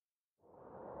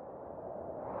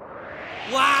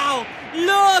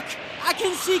Look! I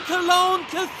can see Cologne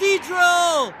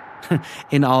Cathedral!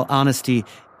 In all honesty,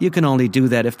 you can only do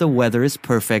that if the weather is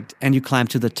perfect and you climb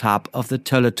to the top of the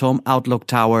Tölleturm Outlook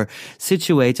Tower,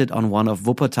 situated on one of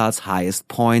Wuppertal's highest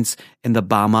points in the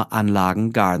Barmer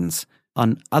Anlagen Gardens.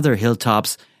 On other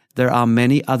hilltops, there are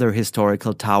many other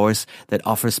historical towers that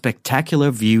offer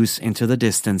spectacular views into the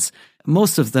distance.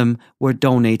 Most of them were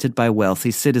donated by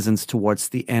wealthy citizens towards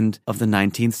the end of the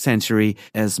 19th century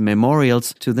as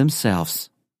memorials to themselves.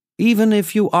 Even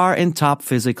if you are in top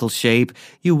physical shape,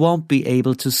 you won't be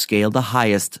able to scale the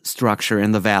highest structure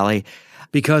in the valley,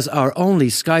 because our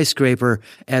only skyscraper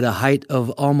at a height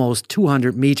of almost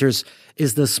 200 meters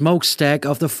is the smokestack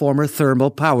of the former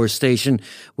thermal power station,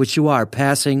 which you are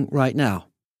passing right now.